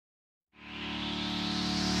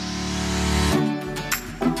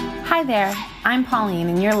Hi there, I'm Pauline,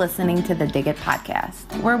 and you're listening to the Diggin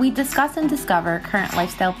podcast, where we discuss and discover current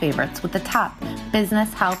lifestyle favorites with the top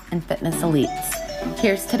business, health, and fitness elites.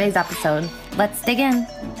 Here's today's episode. Let's dig in.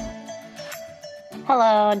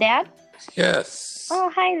 Hello, Dad. Yes. Oh,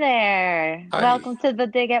 hi there. Hi. Welcome to the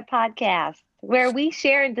Diggin podcast, where we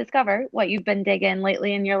share and discover what you've been digging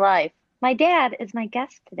lately in your life. My dad is my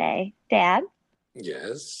guest today. Dad?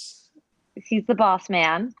 Yes. He's the boss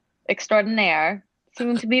man, extraordinaire,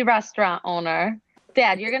 soon to be restaurant owner.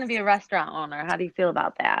 Dad, you're going to be a restaurant owner. How do you feel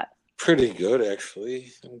about that? Pretty good,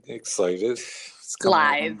 actually. I'm excited. It's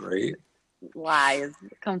coming along great. Lies.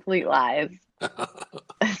 Complete lies.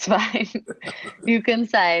 It's fine. You can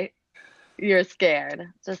say you're scared.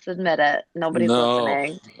 Just admit it. Nobody's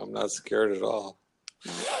listening. No, I'm not scared at all.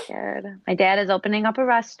 Not scared. My dad is opening up a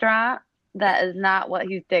restaurant. That is not what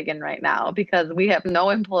he's digging right now because we have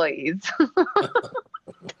no employees.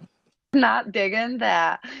 Not digging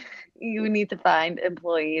that you need to find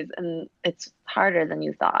employees, and it's harder than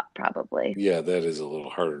you thought, probably. Yeah, that is a little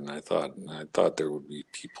harder than I thought. And I thought there would be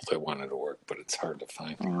people that wanted to work, but it's hard to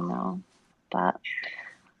find. I know, but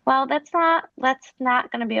well, that's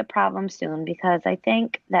not going to be a problem soon because I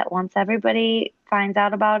think that once everybody finds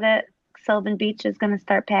out about it, Sylvan Beach is going to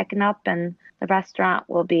start packing up, and the restaurant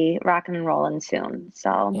will be rocking and rolling soon. So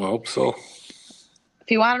I hope so. If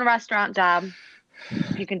you want a restaurant job,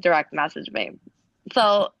 you can direct message me.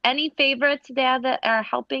 So any favorites, Dad, that are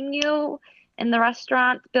helping you in the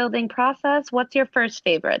restaurant building process? What's your first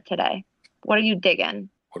favorite today? What are you digging?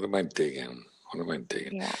 What am I digging?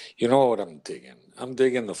 Yeah. You know what I'm digging? I'm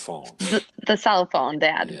digging the phone. The cell phone,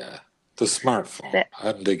 Dad. Yeah. The smartphone.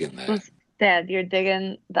 I'm digging that. Dad, you're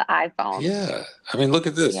digging the iPhone. Yeah. I mean, look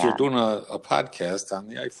at this. Yeah. You're doing a podcast on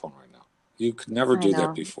the iPhone right now. You could never do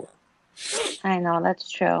that before. I know,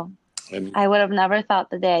 that's true. I would have never thought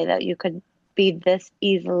the day that you could be this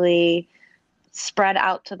easily spread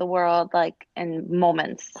out to the world, like in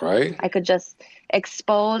moments. Right. I could just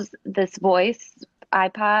expose this voice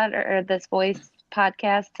iPod or this voice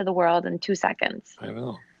podcast to the world in 2 seconds. I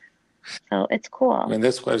know. So it's cool. I mean,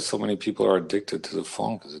 that's why so many people are addicted to the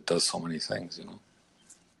phone, because it does so many things, you know.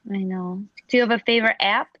 I know. Do you have a favorite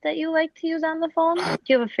app that you like to use on the phone? Do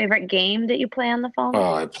you have a favorite game that you play on the phone?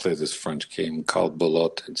 Oh, I play this French game called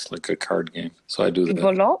Belote. It's like a card game. So I do that.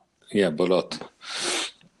 Belote? Yeah, Belote.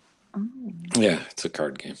 Oh. Yeah, it's a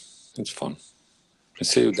card game. It's fun. You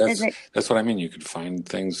see, that's what I mean. You could find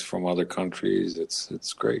things from other countries.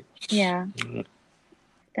 It's great. Yeah.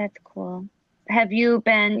 That's cool. Have you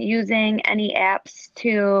been using any apps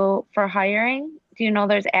for hiring? Do you know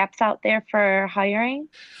there's apps out there for hiring?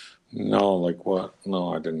 No, like what?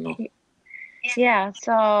 No, I didn't know. Yeah,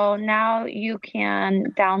 so now you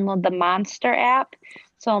can download the Monster app.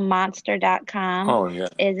 So monster.com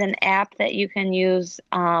is an app that you can use.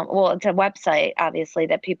 It's a website, obviously,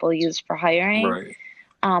 that people use for hiring. Right.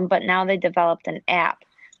 But now they developed an app,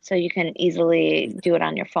 so you can easily do it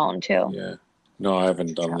on your phone, too. Yeah. No, I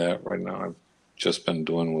haven't done that right now. I've just been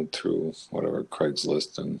doing it through whatever,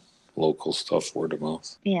 Craigslist and local stuff, word of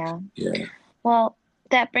mouth. Yeah. Yeah. Well,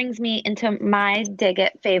 that brings me into my Dig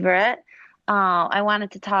It favorite. I wanted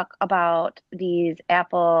to talk about these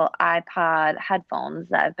Apple iPod headphones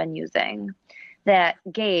that I've been using. That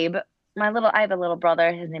Gabe, I have a little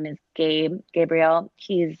brother. His name is Gabriel.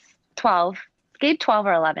 He's 12. Gabe 12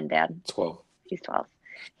 or 11, Dad? 12. He's 12.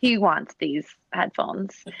 He wants these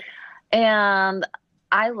headphones. And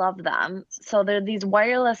I love them. So they're these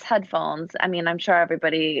wireless headphones. I mean, I'm sure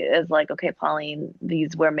everybody is like, okay, Pauline,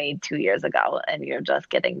 these were made 2 years ago and you're just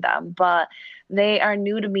getting them. But they are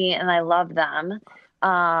new to me and I love them.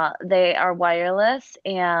 They are wireless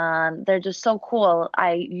and they're just so cool.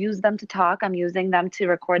 I use them to talk. I'm using them to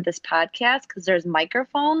record this podcast because there's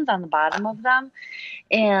microphones on the bottom of them.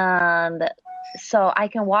 And so I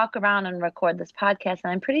can walk around and record this podcast,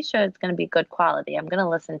 and I'm pretty sure it's going to be good quality. I'm going to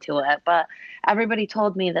listen to it, but everybody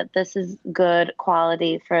told me that this is good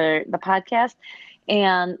quality for the podcast,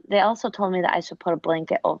 and they also told me that I should put a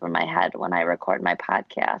blanket over my head when I record my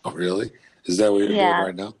podcast. Oh, really? Is that what you're doing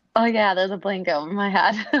right now? Oh, yeah, there's a blanket over my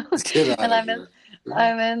head. Get out of here.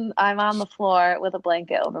 I'm on the floor with a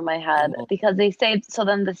blanket over my head because they say so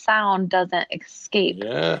then the sound doesn't escape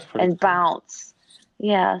and bounce.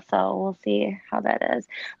 Yeah, so we'll see how that is.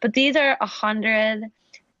 But these are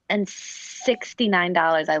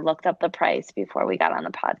 $169. I looked up the price before we got on the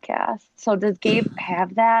podcast. So does Gabe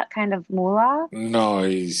have that kind of moolah? No,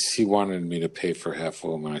 he wanted me to pay for half of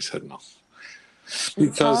them, and I said no.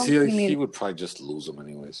 Because he would probably just lose them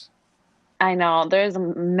anyways. I know there's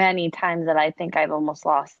many times that I think I've almost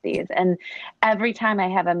lost these. And every time I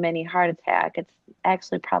have a mini heart attack, it's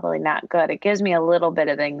actually probably not good. It gives me a little bit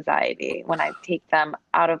of anxiety when I take them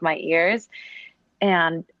out of my ears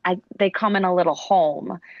and they come in a little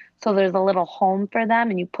home. So there's a little home for them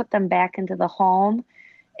and you put them back into the home.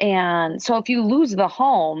 And so if you lose the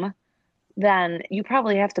home, then you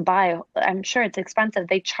probably have to buy, I'm sure it's expensive.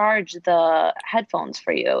 They charge the headphones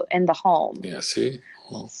for you in the home. Yeah, see?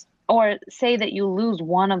 Well, Or say that you lose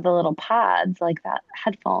one of the little pods, like that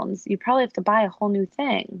headphones, you probably have to buy a whole new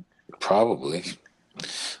thing. probably.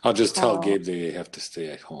 I'll just tell So Gabe they have to stay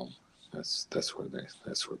at home. That's where they're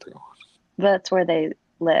going. that's where they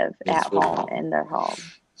live, at That's home, what, in their home.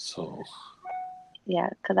 so Yeah,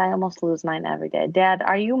 because I almost lose mine every day. Dad,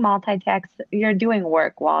 are you multitask? You're doing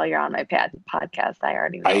work while you're on my podcast. I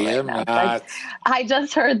already I know right am now. Because not. I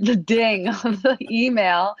just heard the ding of the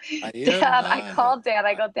email. I am Dad, I not. called Dad.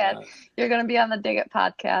 I go, I'm Dad, not. you're going to be on the Dig It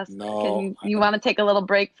podcast. Can No, you want to take a little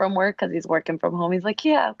break from work? Because he's working from home. He's like,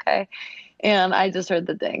 yeah, okay. And I just heard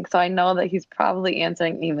the ding. So I know that he's probably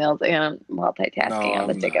answering emails and no, multitasking on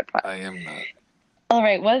the I'm Dig not. It podcast. I am not. All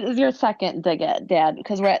right, what is your second dig it, Dad?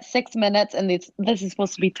 Because we're at 6 minutes and this is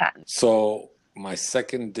supposed to be 10. So my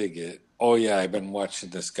second dig it. Oh yeah, I've been watching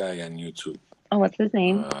this guy on YouTube. Oh, what's his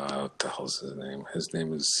name? What the hell's his name? His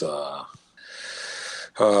name is uh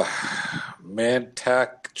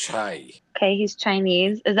Mantak Chai. Okay, he's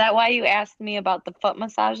Chinese. Is that why you asked me about the foot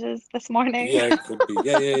massages this morning? Yeah, it could be.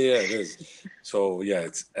 Yeah, it is. So yeah,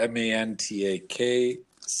 it's Mantakchia.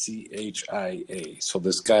 So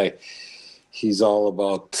this guy, he's all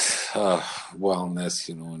about wellness,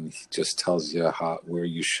 and he just tells you where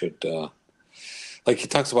you should like he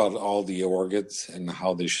talks about all the organs and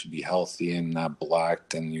how they should be healthy and not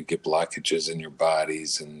blocked, and you get blockages in your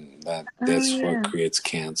bodies, and Oh, that's what yeah. creates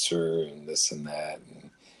cancer and this and that.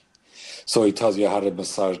 And so he tells you how to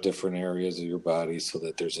massage different areas of your body so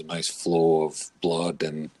that there's a nice flow of blood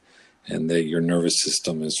and that your nervous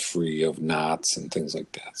system is free of knots and things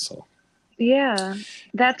like that. So Yeah.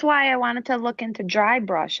 That's why I wanted to look into dry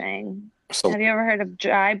brushing. so Have you ever heard of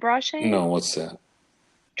dry brushing? no, what's that?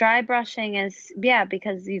 Dry brushing is, yeah,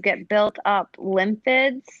 because you get built up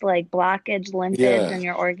lymphids, like blockage lymphids Yeah. in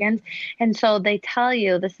your organs. And so they tell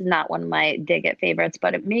you, this is not one of my dig it favorites,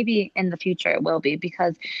 but maybe in the future it will be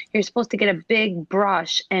because you're supposed to get a big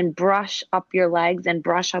brush and brush up your legs and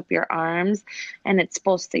brush up your arms. And it's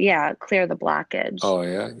supposed to, yeah, clear the blockage. Oh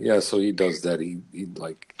yeah. So he does that. He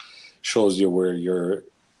like shows you where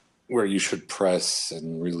you should press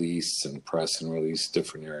and release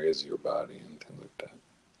different areas of your body and things like that.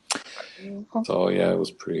 So yeah, it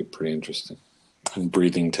was pretty interesting. And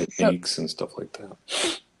breathing So, techniques and stuff like that.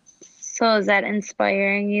 so is that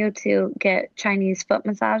inspiring you to get Chinese foot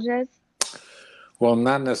massages? Well,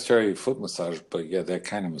 not necessarily foot massage, but yeah, that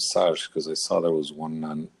kind of massage because I saw there was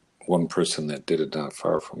one person that did it not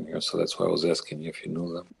far from here, so that's why I was asking you if you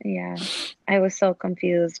knew them. Yeah, I was so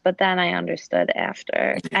confused, but then I understood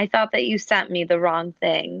after. I thought that you sent me the wrong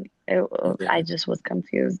thing. Yeah, I just was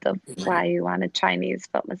confused of yeah, why you wanted Chinese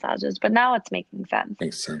foot massages, but now it's making sense.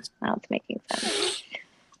 makes sense. Now it's making sense.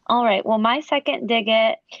 All right, well, my second dig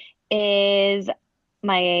it is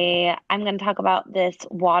I'm going to talk about this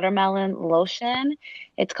watermelon lotion.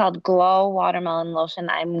 It's called Glow Watermelon Lotion.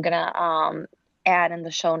 I'm going to add in the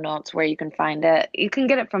show notes where you can find it. You can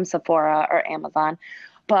get it from Sephora or Amazon,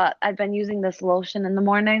 but I've been using this lotion in the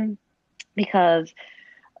morning because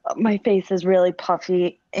my face is really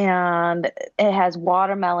puffy and it has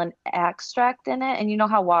watermelon extract in it. And you know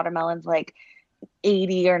how watermelon's like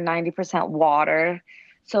 80 or 90% water.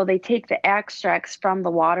 So they take the extracts from the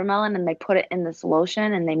watermelon and they put it in this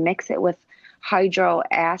lotion and they mix it with hydro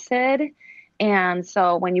acid. And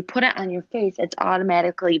so when you put it on your face, it's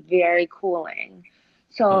automatically very cooling.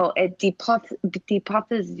 Hmm. So it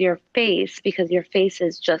depuffs your face because your face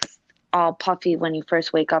is just all puffy when you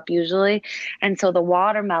first wake up usually. And so the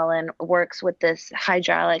watermelon works with this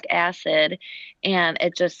hydraulic acid and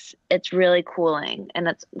it's really cooling and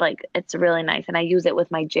it's really nice. And I use it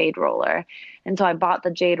with my jade roller. And so I bought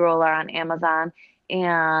the jade roller on Amazon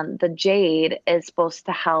and the jade is supposed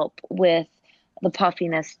to help with the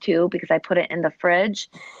puffiness too because I put it in the fridge.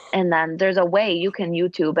 And then there's a way you can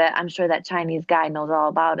YouTube it. I'm sure that Chinese guy knows all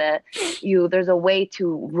about it. There's a way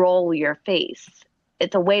to roll your face.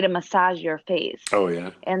 It's a way to massage your face. Oh yeah.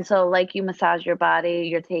 And so like you massage your body,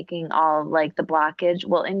 you're taking all like the blockage.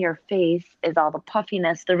 Well, in your face is all the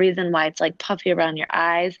puffiness. The reason why it's like puffy around your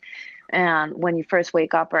eyes and when you first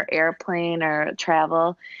wake up or airplane or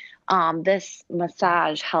travel, this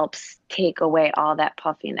massage helps take away all that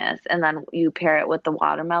puffiness. And then you pair it with the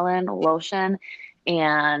watermelon lotion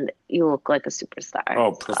and you look like a superstar.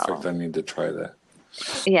 Oh, perfect. So I need to try that.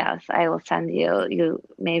 yes, I will send you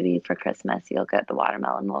maybe for Christmas you'll get the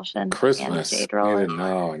watermelon lotion and the Christmas. jade I need to roller.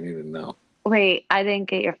 know. I need to know. Wait, I didn't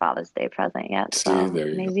get your Father's Day present yet, See, so there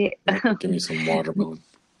you go. maybe Yeah, give me some watermelon.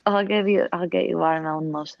 I'll get you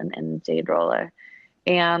watermelon lotion and jade roller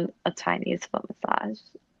and a Chinese foot massage.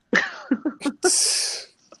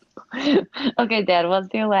 Okay, Dad,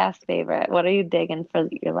 what's your last favorite? What are you digging for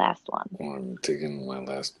your last one? I'm digging my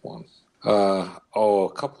last one. A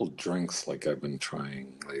couple drinks like I've been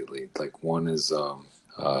trying lately. Like one is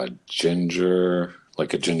ginger,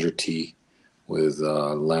 like a ginger tea with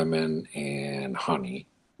lemon and honey.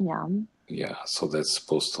 Yum. Yeah, so that's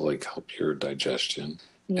supposed to like help your digestion.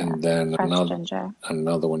 Yeah, And then fresh ginger.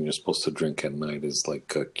 another one you're supposed to drink at night is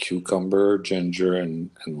like a cucumber, ginger, and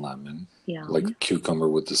lemon. Like a Yum. cucumber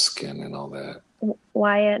with the skin and all that.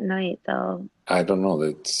 Why at night though? I don't know.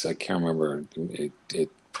 I can't remember. It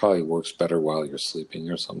probably works better while you're sleeping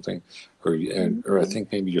or something, or I Okay.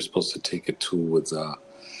 think maybe you're supposed to take it too with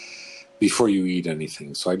before you eat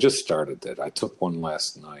anything. So I just started that. I took one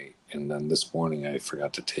last night, and then this morning I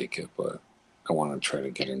forgot to take it, but I want to try to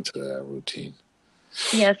get into that routine.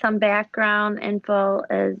 Yeah, some background info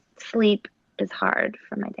is sleep is hard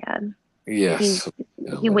for my dad. He Yes.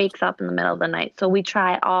 Yeah, he wakes up in the middle of the night. So we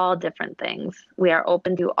try all different things. We are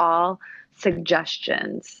open to all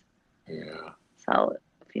suggestions. yeah. So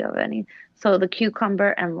if you have any. So the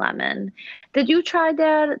cucumber and lemon. Did you try,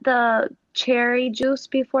 Dad, the cherry juice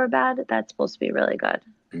before bed? That's supposed to be really good.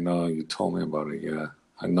 No, you told me about it. Yeah.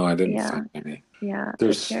 I know I didn't Yeah, find any. yeah, the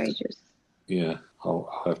There's, cherry juice. yeah.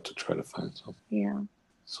 I'll have to try to find some. Yeah.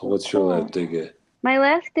 So Well, what's your last cool. dig it? My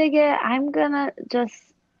last dig it, I'm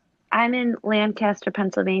in Lancaster,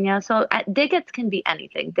 Pennsylvania. So Diggets can be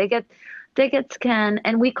anything. Diggets can,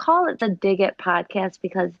 and we call it the Dig It podcast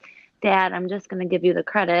because, Dad, I'm just going to give you the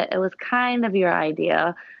credit. It was kind of your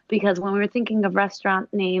idea because when we were thinking of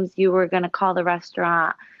restaurant names, you were going to call the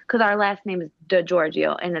restaurant because our last name is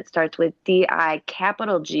DiGiorgio and it starts with D-I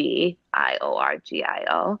capital Giorgio.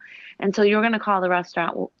 And so you were going to call the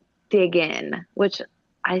restaurant Diggin, which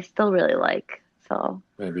I still really like. So.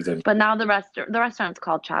 Maybe then. But now the restaurant's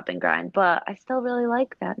called Chop and Grind, but I still really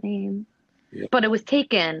like that name. Yeah. But it was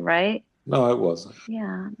taken, right? No, it wasn't.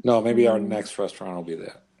 Yeah. No, maybe our next restaurant will be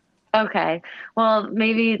that. Okay. Well,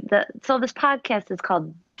 maybe so this podcast is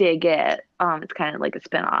called Dig It. It's kind of like a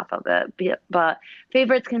spin-off of it. But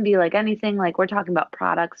favorites can be like anything, like we're talking about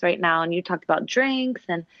products right now, and you talked about drinks,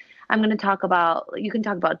 and I'm going to talk about, you can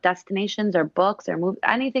talk about destinations or books or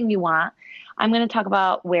anything you want. I'm going to talk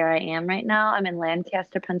about where I am right now. I'm in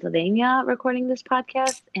Lancaster, Pennsylvania, recording this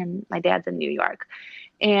podcast, and my dad's in New York.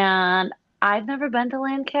 And I've never been to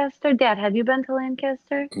Lancaster. Dad, have you been to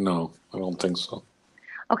Lancaster? No, I don't think so.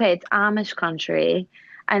 Okay, it's Amish country.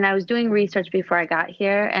 And I was doing research before I got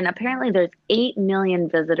here, and apparently there's 8 million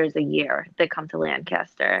visitors a year that come to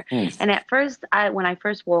Lancaster. And at first, when I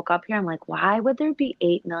first woke up here, I'm like, why would there be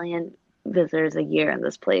 8 million visitors a year in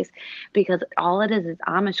this place? Because all it is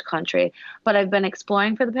Amish country. But I've been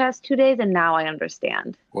exploring for the past 2 days, and now I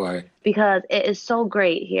understand. Why? Because it is so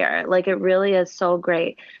great here. Like, it really is so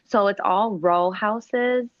great. So it's all row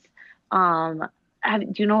houses. Um, do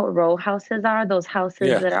you know what row houses are? Those houses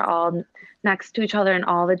Yeah. that are all next to each other in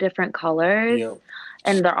all the different colors, Yeah.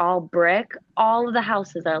 and they're all brick. All of the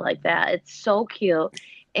houses are like that. It's so cute.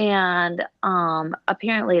 And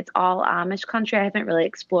apparently it's all Amish country. I haven't really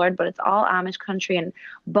explored, but it's all Amish country and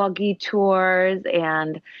buggy tours,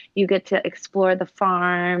 and you get to explore the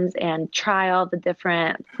farms and try all the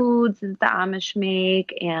different foods that the Amish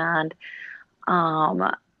make. And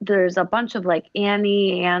there's a bunch of like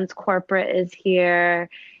Anne's corporate is here,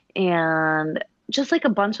 and just like a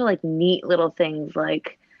bunch of like neat little things.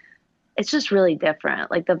 Like it's just really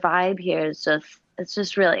different. Like the vibe here is it's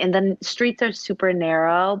just really, and then streets are super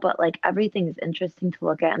narrow, but like everything is interesting to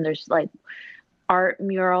look at, and there's like art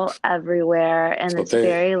mural everywhere, and So it's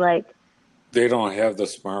very like, they don't have the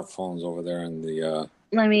smartphones over there in the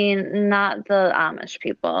I mean, not the Amish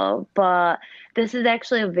people, but this is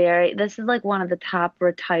actually this is like one of the top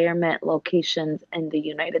retirement locations in the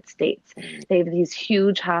United States. They have these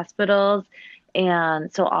huge hospitals,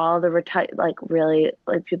 and so all the like really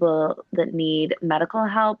like people that need medical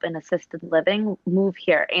help and assisted living move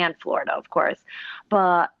here, and Florida, of course.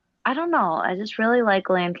 But I don't know. I just really like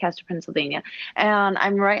Lancaster, Pennsylvania. And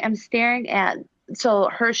I'm staring at, so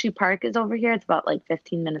Hershey Park is over here. It's about like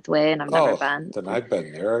 15 minutes away, and I've never been. then I've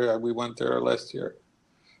been there. We went there last year.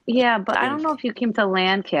 Yeah, but I I don't know think, if you came to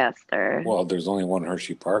Lancaster. well, there's only one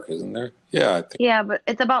Hershey Park, isn't there? Yeah, I think. Yeah, but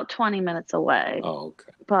it's about 20 minutes away. Oh,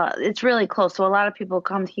 okay. But it's really close. So a lot of people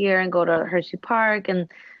come here and go to Hershey Park and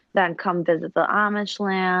then come visit the Amish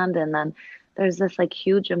land. And then there's this like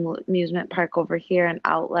huge amusement park over here and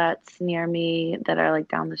outlets near me that are like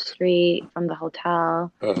down the street from the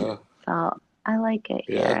hotel. Uh-huh. So I like it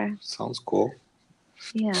Yeah, here. sounds cool.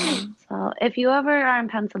 Yeah. So if you ever are in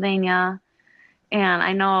Pennsylvania, and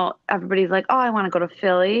I know everybody's like, oh, I want to go to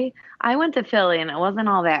Philly. I went to Philly and it wasn't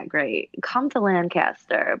all that great. Come to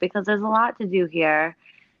Lancaster because there's a lot to do here.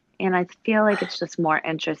 And I feel like it's just more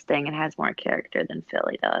interesting and has more character than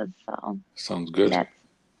Philly does. So Sounds good.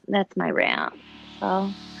 that's my rant.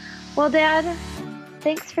 So, well, Dad,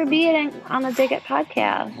 thanks for being on the Dig It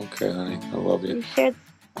podcast. Okay, honey. I love you. You shared,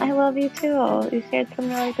 I love you too. You shared some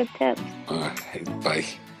really good tips. All right, bye.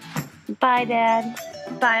 Bye, Dad.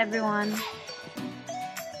 Bye, everyone.